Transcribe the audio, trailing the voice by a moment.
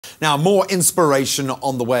Now, more inspiration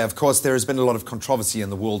on the way. Of course, there has been a lot of controversy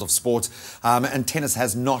in the world of sport, and tennis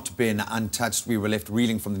has not been untouched. We were left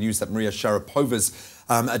reeling from the news that Maria Sharapova's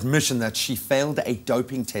admission that she failed a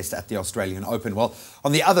doping test at the Australian Open. Well,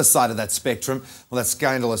 on the other side of that spectrum, well, that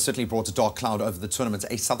scandal has certainly brought a dark cloud over the tournament.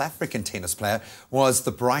 A South African tennis player was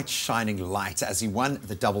the bright shining light as he won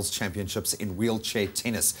the doubles championships in wheelchair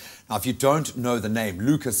tennis. Now, if you don't know the name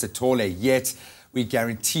Lucas Sithole yet, we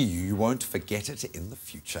guarantee you won't forget it in the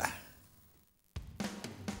future.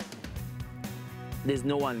 There's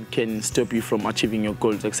no one can stop you from achieving your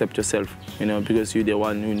goals except yourself, because you're the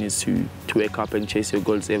one who needs to wake up and chase your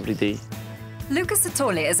goals every day. Lucas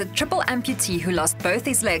Sithole is a triple amputee who lost both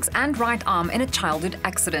his legs and right arm in a childhood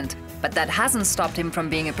accident, but that hasn't stopped him from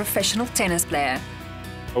being a professional tennis player.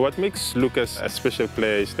 What makes Lucas a special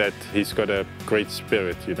player is that he's got a great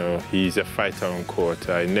spirit, He's a fighter on court,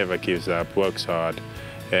 he never gives up, works hard,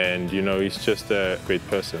 and, he's just a great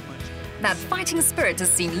person. That fighting spirit has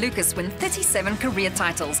seen Lucas win 37 career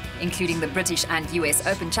titles, including the British and US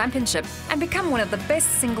Open Championship, and become one of the best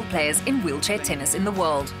single players in wheelchair tennis in the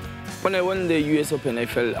world. When I won the US Open, I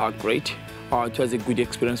felt great. It was a good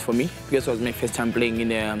experience for me because it was my first time playing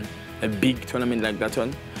in a big tournament like that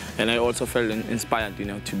one. And I also felt inspired,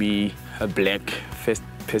 to be a black first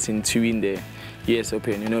person to win the US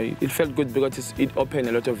Open. It felt good because it opened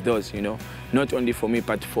a lot of doors, not only for me,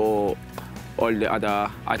 but for all the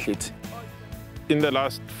other athletes. In the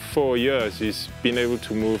last 4 years, he's been able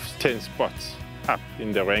to move 10 spots up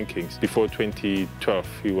in the rankings. Before 2012,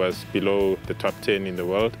 he was below the top 10 in the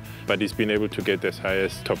world, but he's been able to get as high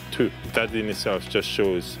as top 2. That in itself just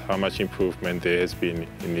shows how much improvement there has been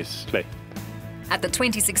in his play. At the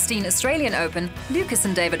 2016 Australian Open, Lucas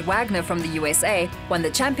and David Wagner from the USA won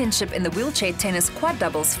the championship in the wheelchair tennis quad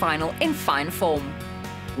doubles final in fine form.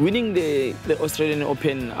 Winning the Australian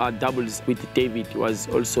Open doubles with David was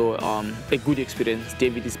also a good experience.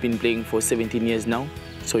 David has been playing for 17 years now,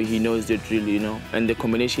 so he knows the drill, And the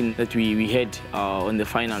combination that we had on the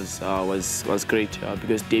finals was great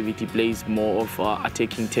because David, he plays more of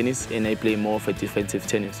attacking tennis and I play more of a defensive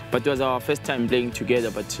tennis. But it was our first time playing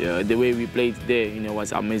together, but the way we played there,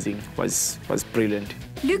 was amazing, was brilliant.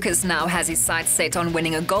 Lucas now has his sights set on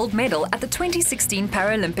winning a gold medal at the 2016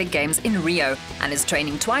 Paralympic Games in Rio and is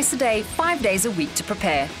training twice a day, 5 days a week to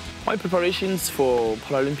prepare. My preparations for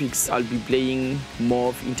Paralympics, I'll be playing more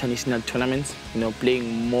of international tournaments,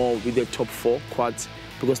 playing more with the top 4 quads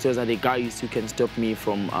because those are the guys who can stop me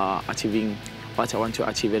from achieving what I want to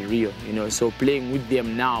achieve at Rio. So playing with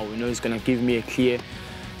them now, is going to give me a clear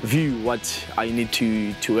view what I need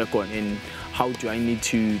to work on and how do I need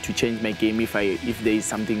to change my game if there is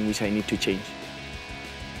something which I need to change.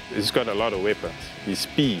 He's got a lot of weapons. His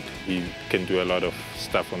speed, he can do a lot of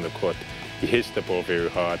stuff on the court. He hits the ball very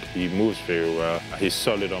hard, he moves very well. He's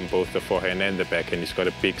solid on both the forehand and the backhand. He's got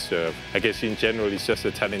a big serve. I guess in general, he's just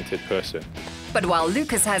a talented person. But while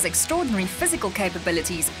Lucas has extraordinary physical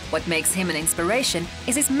capabilities, what makes him an inspiration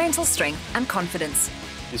is his mental strength and confidence.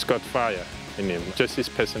 He's got fire in him. Just his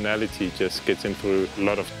personality just gets him through a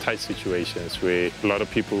lot of tight situations where a lot of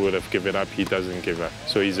people would have given up. He doesn't give up.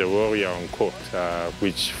 So he's a warrior on court,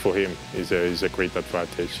 which for him is a great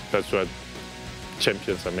advantage. That's what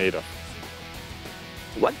champions are made of.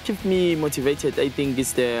 What keeps me motivated, I think,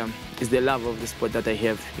 is the love of the sport that I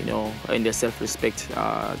have, and the self-respect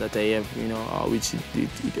that I have, which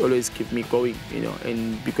it always keeps me going,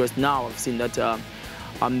 and because now I've seen that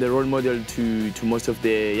I'm the role model to most of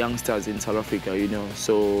the youngsters in South Africa,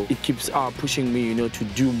 so it keeps pushing me, to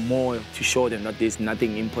do more, to show them that there's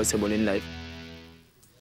nothing impossible in life.